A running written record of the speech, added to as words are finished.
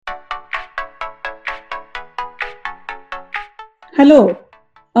Hello,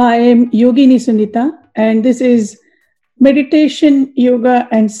 I am Yogini Sunita, and this is Meditation, Yoga,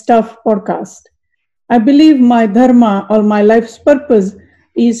 and Stuff podcast. I believe my dharma or my life's purpose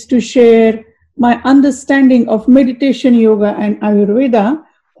is to share my understanding of meditation, yoga, and Ayurveda,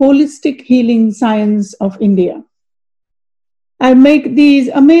 holistic healing science of India. I make these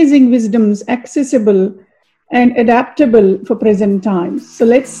amazing wisdoms accessible and adaptable for present times. So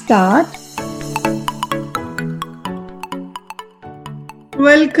let's start.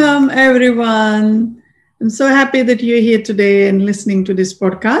 Welcome, everyone. I'm so happy that you're here today and listening to this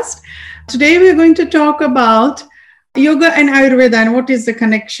podcast. Today, we're going to talk about yoga and Ayurveda and what is the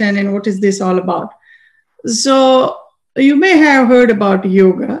connection and what is this all about. So, you may have heard about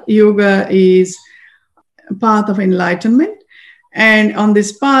yoga. Yoga is a path of enlightenment. And on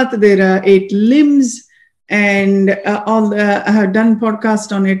this path, there are 8 limbs. And I have done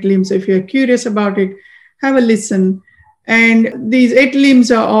podcast on 8 limbs. So if you're curious about it, have a listen. And these 8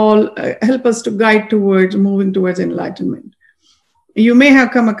 limbs are all help us to guide towards moving towards enlightenment. You may have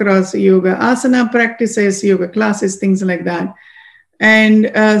come across yoga asana practices, yoga classes, things like that.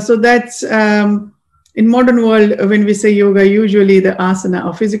 And so that's in modern world, when we say yoga, usually the asana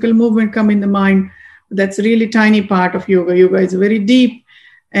or physical movement come in the mind. That's a really tiny part of yoga. Yoga is very deep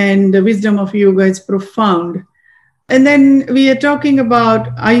and the wisdom of yoga is profound. And then we are talking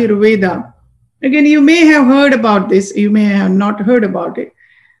about Ayurveda. Again, you may have heard about this, you may have not heard about it.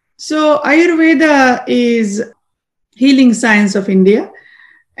 So Ayurveda is healing science of India.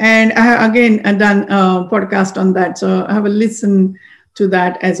 And I have again done a podcast on that. So I have a listen to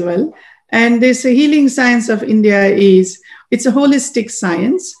that as well. And this healing science of India it's a holistic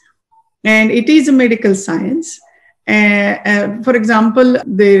science and it is a medical science. For example,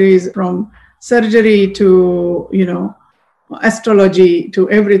 there is from surgery to, astrology to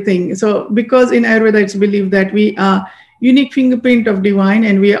everything. So because in Ayurveda it's believed that we are unique fingerprint of divine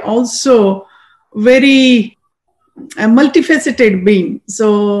and we are also very multifaceted being.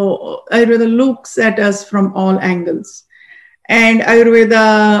 So Ayurveda looks at us from all angles. And in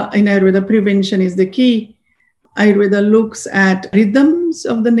Ayurveda prevention is the key. Ayurveda looks at rhythms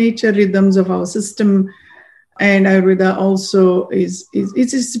of the nature, rhythms of our system. And Ayurveda also is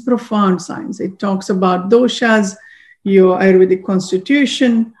a profound science. It talks about doshas, your Ayurvedic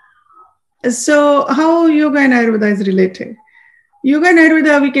constitution. So how yoga and Ayurveda is related? Yoga and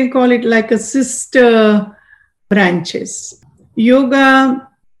Ayurveda, we can call it like a sister branches. Yoga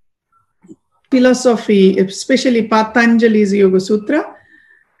philosophy, especially Patanjali's Yoga Sutra,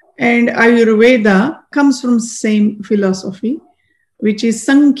 and Ayurveda comes from same philosophy, which is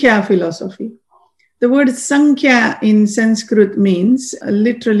Sankhya philosophy. The word Sankhya in Sanskrit means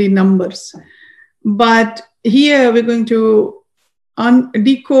literally numbers. But here we're going to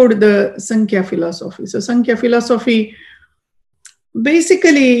decode the Sankhya philosophy. So Sankhya philosophy,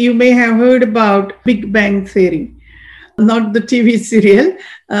 basically you may have heard about Big Bang Theory, not the TV serial,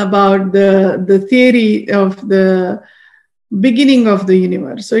 about the theory of the beginning of the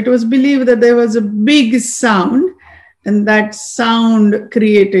universe. So it was believed that there was a big sound and that sound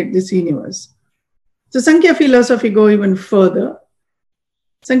created this universe. So Sankhya philosophy go even further.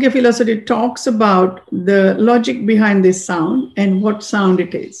 Sankhya philosophy talks about the logic behind this sound and what sound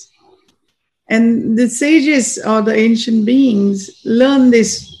it is. And the sages or the ancient beings learn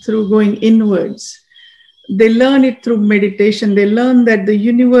this through going inwards. They learn it through meditation. They learn that the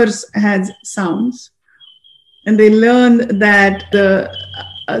universe has sounds. And they learn that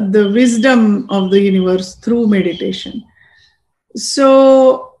the wisdom of the universe through meditation.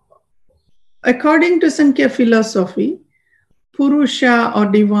 So according to Sankhya philosophy, Purusha or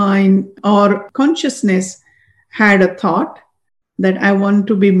divine or consciousness had a thought that I want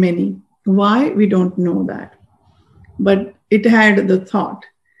to be many. Why? We don't know that. But it had the thought.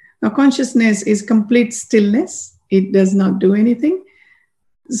 Now, consciousness is complete stillness. It does not do anything.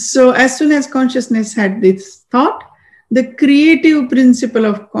 So as soon as consciousness had this thought, the creative principle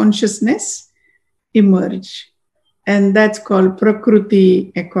of consciousness emerged. And that's called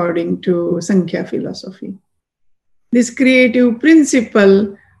Prakruti according to Sankhya philosophy. This creative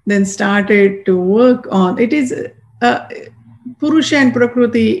principle then started to work on, it is, Purusha and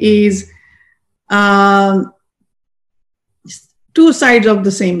Prakruti is 2 sides of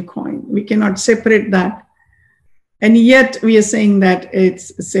the same coin. We cannot separate that. And yet we are saying that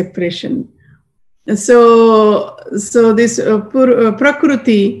it's separation. So this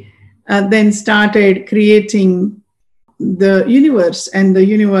Prakruti then started creating the universe, and the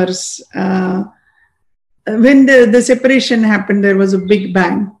universe, when the separation happened, there was a big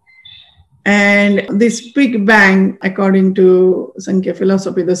bang. And this big bang, according to Sankhya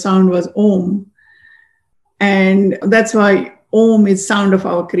philosophy, the sound was Om. And that's why Om is sound of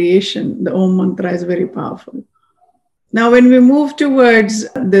our creation. The Om mantra is very powerful. Now, when we move towards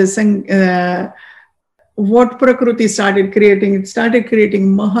what Prakriti started creating, it started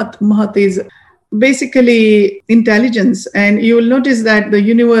creating Mahat. Mahat is basically intelligence. And you will notice that the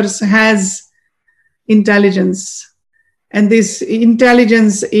universe has intelligence. And this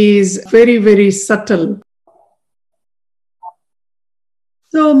intelligence is very, very subtle.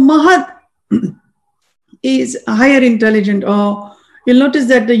 So Mahat is higher intelligent, or you'll notice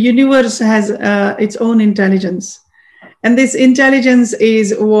that the universe has its own intelligence. And this intelligence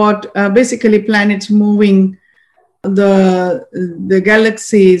is what basically planets moving, the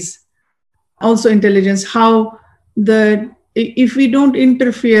galaxies, also intelligence, how if we don't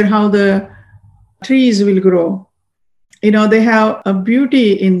interfere, how the trees will grow. They have a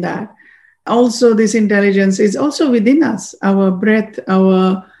beauty in that. Also, this intelligence is also within us, our breath,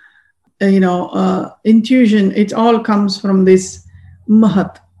 our intuition. It all comes from this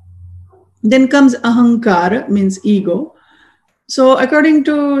Mahat. Then comes Ahankar, means ego. So according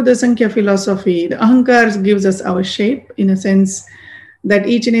to the Sankhya philosophy, the Ahankar gives us our shape, in a sense that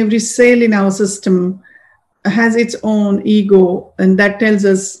each and every cell in our system has its own ego, and that tells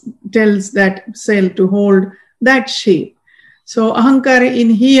that cell to hold that shape. So Ahankar in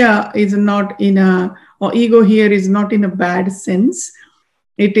here is not or ego here is not in a bad sense.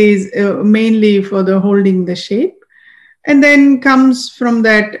 It is mainly for the holding the shape. And then comes from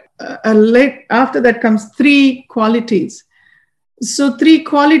that, after that comes 3 qualities. So 3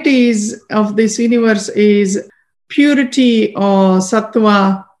 qualities of this universe is purity or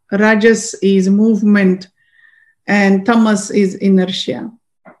sattva, rajas is movement, and tamas is inertia.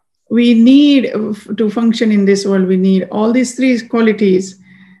 We need to function in this world, we need all these 3 qualities.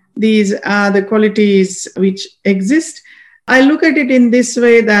 These are the qualities which exist. I look at it in this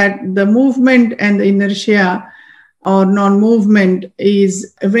way, that the movement and the inertia or non-movement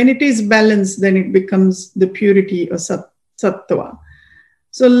is, when it is balanced, then it becomes the purity or sattva.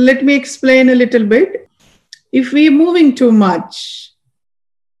 So let me explain a little bit. If we are moving too much,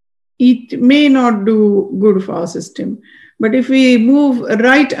 it may not do good for our system. But if we move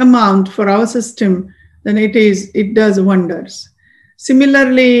right amount for our system, then it does wonders.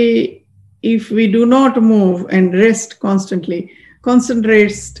 Similarly, if we do not move and rest constantly, constant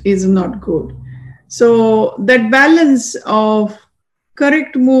rest is not good. So that balance of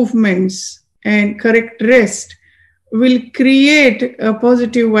correct movements and correct rest will create a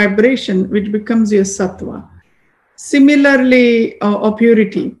positive vibration, which becomes your sattva. Similarly, or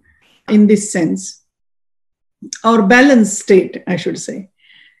purity in this sense, or balanced state, I should say.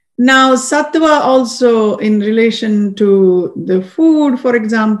 Now, sattva also in relation to the food, for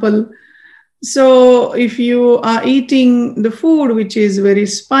example. So if you are eating the food which is very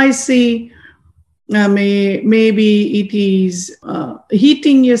spicy, maybe it is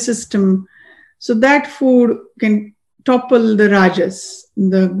heating your system, so that food can topple the rajas,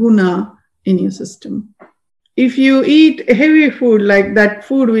 the guna in your system. If you eat heavy food, like that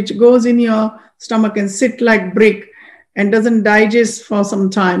food which goes in your stomach and sit like brick and doesn't digest for some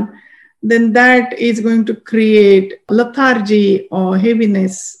time, then that is going to create lethargy or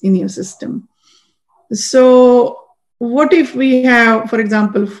heaviness in your system. So what if we have, for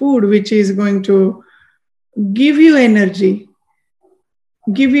example, food which is going to give you energy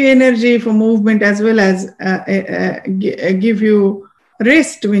for movement, as well as give you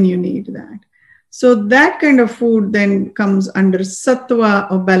rest when you need that. So that kind of food then comes under sattva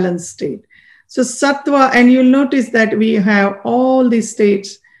or balanced state. So sattva, and you'll notice that we have all these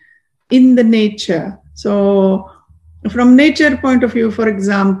states in the nature. So from nature point of view, for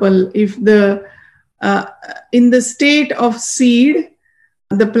example, if in the state of seed,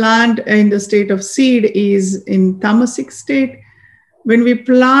 the plant in the state of seed is in tamasic state. When we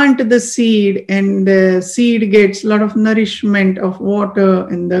plant the seed and the seed gets a lot of nourishment of water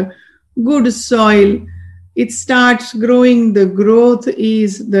and the good soil, it starts growing. The growth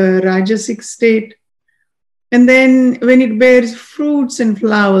is the rajasic state. And then when it bears fruits and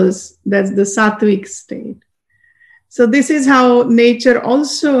flowers, that's the sattvic state. So this is how nature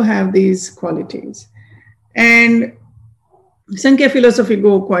also have these qualities. And Sankhya philosophy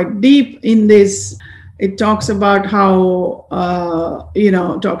go quite deep in this. It talks about how,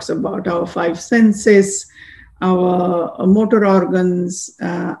 talks about our 5 senses, our motor organs,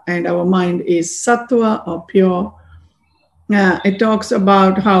 and our mind is sattva or pure. It talks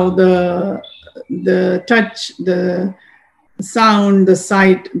about how the touch, the sound, the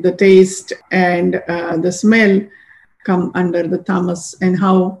sight, the taste, and the smell come under the tamas, and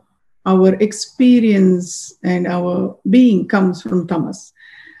how our experience and our being comes from tamas.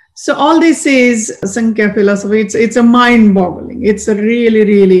 So all this is Sankhya philosophy. It's a mind-boggling. It's a really,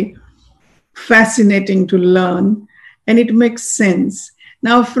 really fascinating to learn, and it makes sense.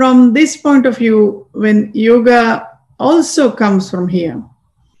 Now, from this point of view, when yoga also comes from here,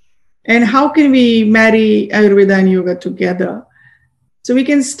 and how can we marry Ayurveda and yoga together? So we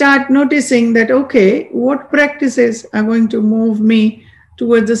can start noticing that, okay, what practices are going to move me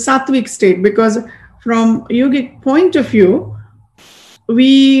towards the sattvic state? Because from yogic point of view,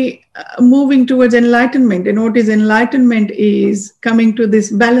 we are moving towards enlightenment. And what is enlightenment is coming to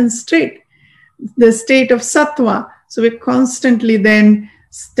this balanced state, the state of sattva. So we constantly then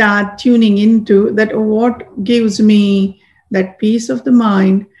start tuning into that, what gives me that peace of the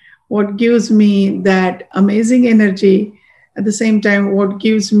mind, what gives me that amazing energy, at the same time, what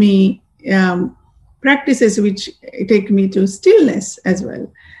gives me practices which take me to stillness as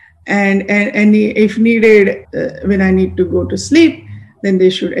well. And if needed, when I need to go to sleep, then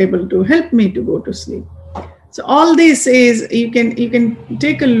they should able to help me to go to sleep. So all this is, you can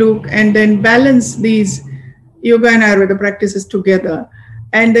take a look and then balance these yoga and Ayurveda practices together.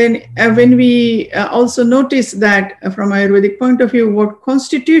 And then when we also notice that from Ayurvedic point of view, what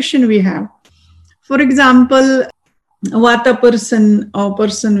constitution we have. For example, Vata person or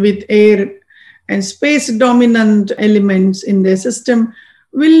person with air and space dominant elements in their system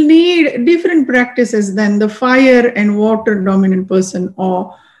will need different practices than the fire and water dominant person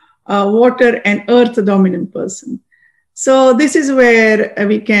or water and earth dominant person. So this is where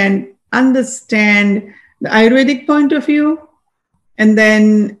we can understand the Ayurvedic point of view, and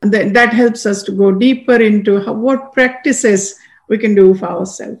then that helps us to go deeper into what practices we can do for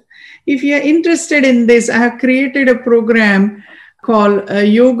ourselves. If you're interested in this, I have created a program called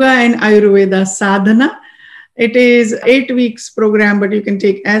Yoga and Ayurveda Sadhana. It is 8 weeks program, but you can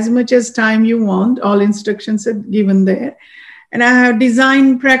take as much as time you want. All instructions are given there. And I have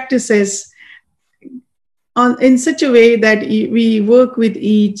designed practices in such a way that we work with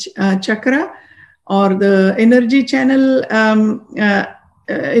each chakra or the energy channel,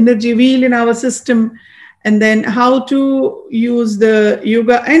 energy wheel in our system, and then how to use the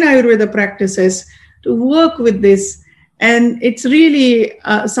yoga and Ayurveda practices to work with this. And it's really,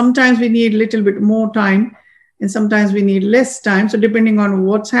 sometimes we need a little bit more time and sometimes we need less time. So depending on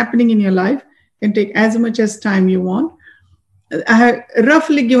what's happening in your life, you can take as much as time you want. I have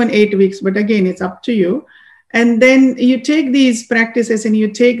roughly given 8 weeks, but again, it's up to you. And then you take these practices and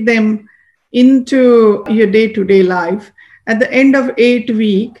you take them into your day-to-day life. At the end of 8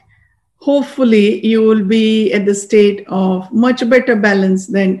 weeks, hopefully you will be at the state of much better balance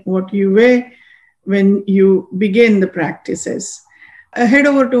than what you were when you begin the practices. Head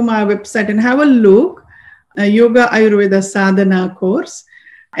over to my website and have a look, Yoga Ayurveda Sadhana course.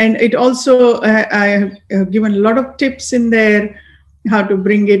 And it also, I have given a lot of tips in there, how to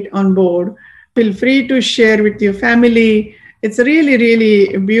bring it on board. Feel free to share with your family. It's a really,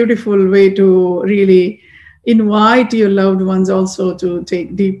 really beautiful way to really invite your loved ones also to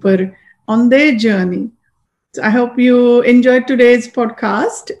take deeper on their journey. So I hope you enjoyed today's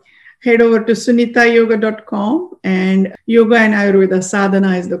podcast. Head over to sunitayoga.com, and Yoga and Ayurveda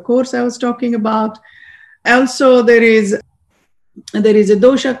Sadhana is the course I was talking about. Also, there is a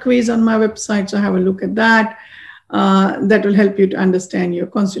dosha quiz on my website, so have a look at that. That will help you to understand your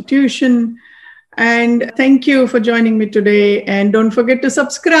constitution. And thank you for joining me today. And don't forget to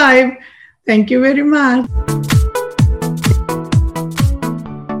subscribe. Thank you very much.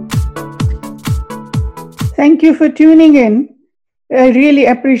 Thank you for tuning in. I really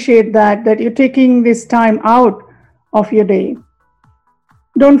appreciate that you're taking this time out of your day.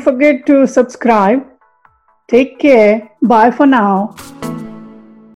 Don't forget to subscribe. Take care. Bye for now.